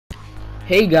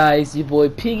Hey guys, your boy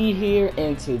Piggy here,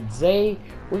 and today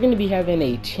we're going to be having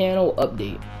a channel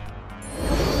update.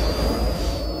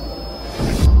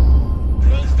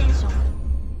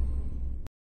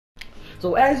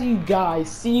 So as you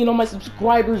guys seen on my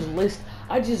subscribers list,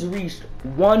 I just reached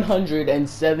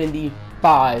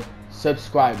 175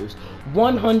 subscribers.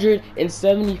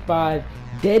 175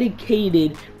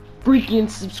 dedicated freaking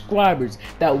subscribers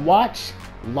that watch,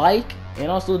 like,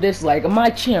 and also dislike my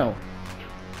channel.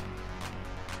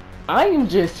 I am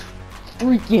just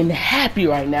freaking happy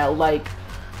right now. Like,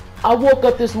 I woke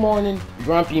up this morning,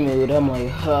 grumpy mood. I'm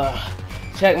like,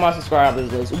 check my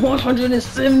subscribers list.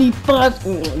 175.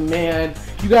 Man,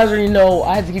 you guys already know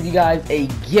I have to give you guys a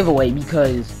giveaway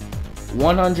because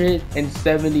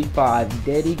 175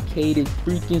 dedicated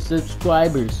freaking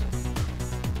subscribers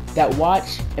that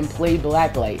watch and play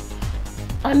Blacklight.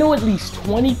 I know at least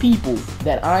 20 people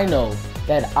that I know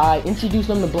that I introduced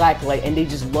them to Blacklight and they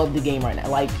just love the game right now.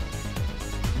 Like,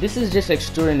 this is just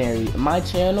extraordinary. My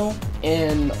channel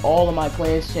and all of my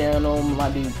clan's channel,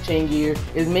 my dude Chain Gear,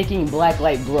 is making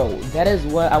Blacklight grow. That is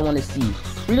what I want to see.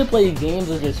 Free-to-play games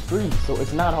are just free, so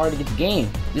it's not hard to get the game.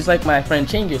 Just like my friend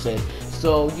Chain Gear said.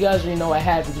 So you guys already know I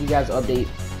had to give you guys an update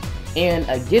and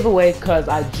a giveaway because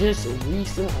I just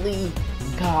recently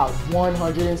got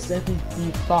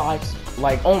 175.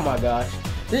 Like, oh my gosh,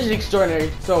 this is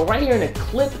extraordinary. So right here in a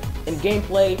clip and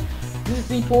gameplay, this is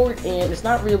Seaport, and it's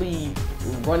not really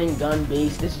running gun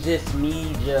based. This is just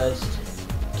me just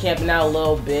camping out a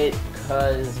little bit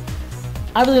because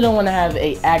I really don't want to have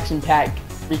a action-packed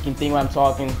freaking thing when I'm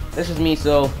talking. This is me.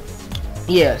 So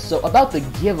yeah, so about the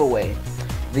giveaway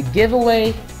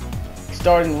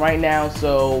starting right now.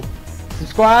 So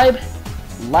subscribe,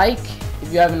 like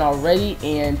if you haven't already,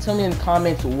 and tell me in the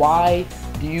comments why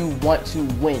do you want to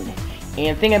win.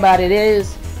 And the thing about it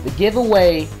is, the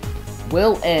giveaway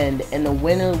will end and the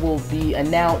winner will be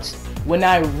announced when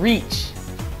I reach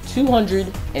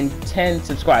 210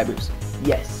 subscribers.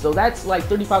 Yes, so that's like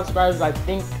 35 subscribers, I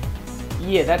think.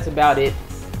 Yeah, that's about it.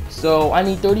 So I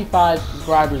need 35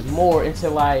 subscribers more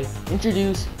until I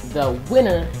introduce the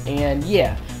winner. And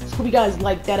yeah, so hope you guys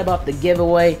like that about the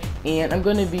giveaway. And I'm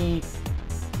gonna be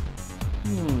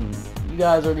you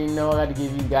guys already know I got to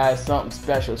give you guys something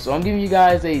special. So I'm giving you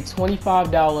guys a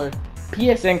 $25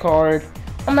 PSN card.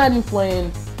 I'm not even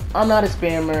playing. I'm not a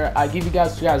spammer. I give you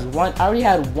guys one. I already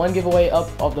had one giveaway up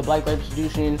of the Blacklight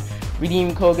distribution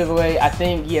redeem code giveaway. I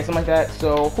think, yeah, something like that.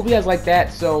 So hope you guys like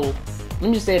that. So let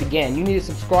me just say it again. You need to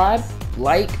subscribe,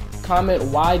 like, comment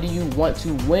why do you want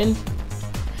to win,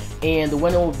 and the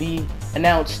winner will be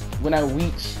announced when I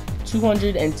reach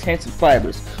 210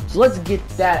 subscribers. So let's get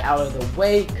that out of the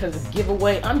way because the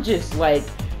giveaway, I'm just like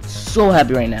so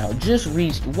happy right now. Just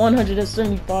reached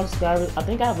 175 subscribers. I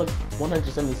think I have like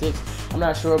 176. I'm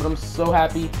not sure, but I'm so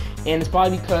happy. And it's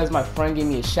probably because my friend gave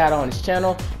me a shout out on his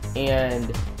channel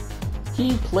and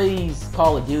he plays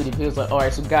Call of Duty. He was like,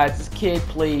 alright, so guys, this kid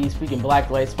plays freaking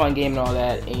Blacklight, it's a fun game and all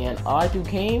that. And a lot of people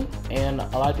came and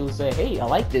a lot of people say, hey, I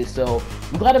like this. So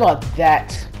I'm glad about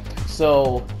that.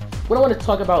 So what I want to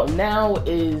talk about now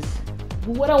is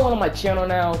what I want on my channel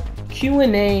now.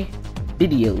 QnA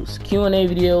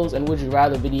videos and would you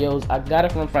rather videos. I got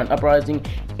it from Front Uprising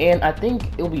and I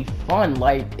think it'll be fun.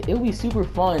 Like, it'll be super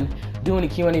fun doing a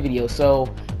Q&A video.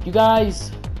 So you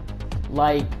guys,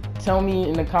 like, tell me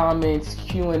in the comments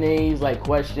Q&As, like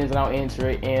questions, and I'll answer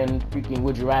it, and freaking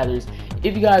would you rathers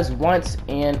if you guys want.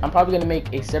 And I'm probably gonna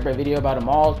make a separate video about them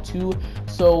all too.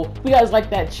 So if you guys like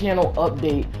that channel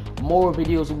update, more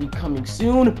videos will be coming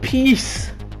soon. Peace.